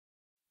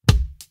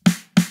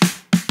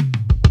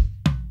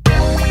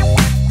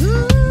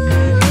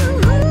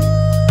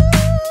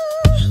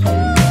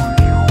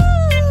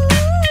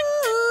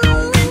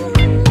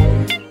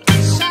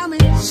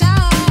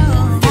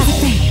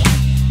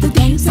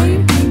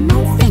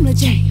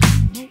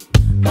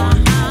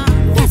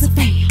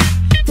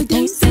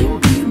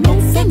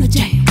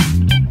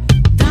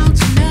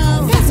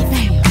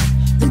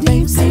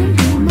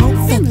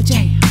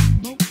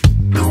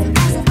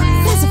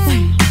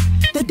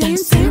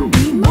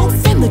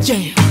family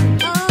jam.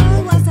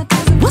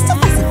 What's the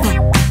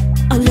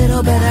FazaFam? A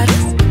little bit of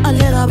this, a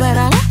little bit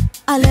of that,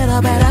 a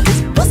little bit of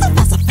this. What's the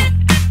FazaFam?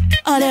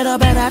 A little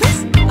bit of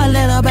this, a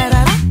little bit of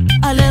that,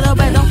 a little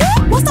bit of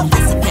that. What's the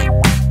FazaFam?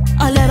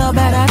 A little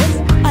bit of this,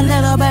 a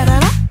little bit of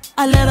that,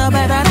 a little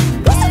bit of that.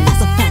 What's the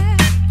FazaFam?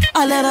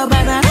 A little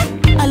bit of that,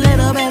 a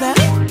little bit of that,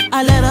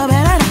 a little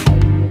bit of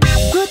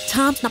that. Good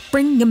times not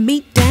bringing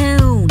me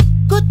down.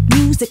 Good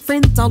music,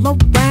 friends all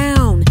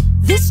around.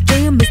 This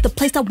jam is the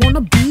place I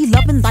wanna be,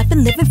 loving life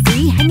and living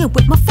free, hanging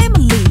with my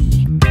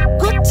family.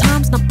 Good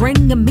times not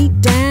bringing me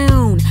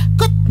down.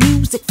 Good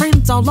music,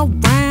 friends all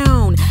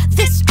around.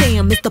 This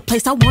jam is the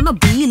place I wanna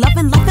be,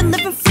 loving life and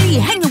living free,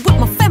 hanging with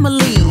my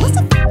family.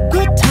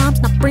 Good times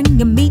not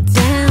bringing me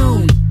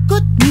down.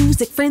 Good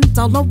music, friends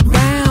all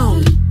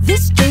around.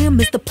 This jam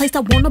is the place I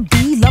wanna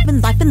be,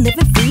 loving life and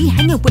living free,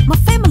 hanging with my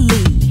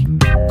family.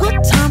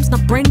 Good times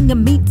not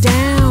bringing me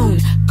down.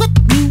 Good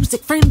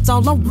music, friends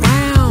all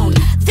around.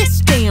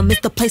 This jam is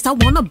the place I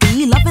wanna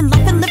be, loving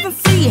life and living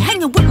free,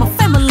 hanging with my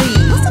family.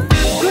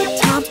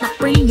 Good times not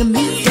bringing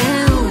me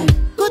down.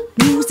 Good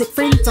music,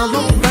 friends all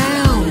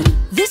around.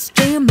 This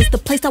jam is the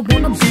place I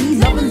wanna be,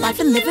 loving life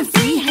and living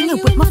free, hanging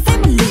with my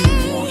family.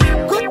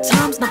 Good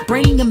times not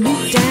bringing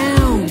me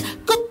down.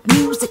 Good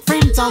music,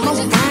 friends all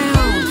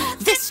around.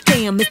 This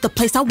jam is the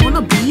place I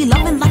wanna be,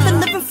 loving life and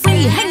living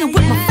free, hanging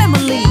with my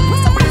family.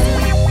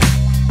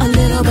 A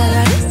little bit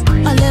of this,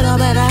 a little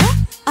bit of that,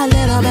 a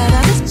little bit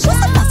of this. What's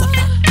the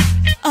FazaFam?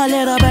 A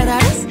little bit of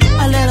this,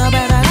 a little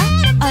bit of that,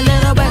 a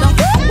little bit of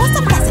that. What's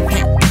the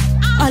FazaFam?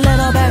 A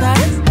little bit of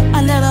this,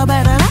 a little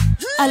bit of that,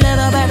 a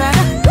little bit of that.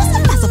 What's the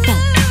FazaFam?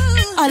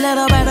 A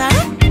little bit of that,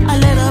 a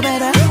little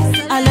bit of this,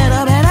 a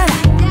little bit of that.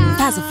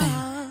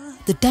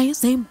 FazaFam, the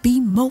dance and be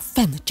more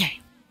family jam.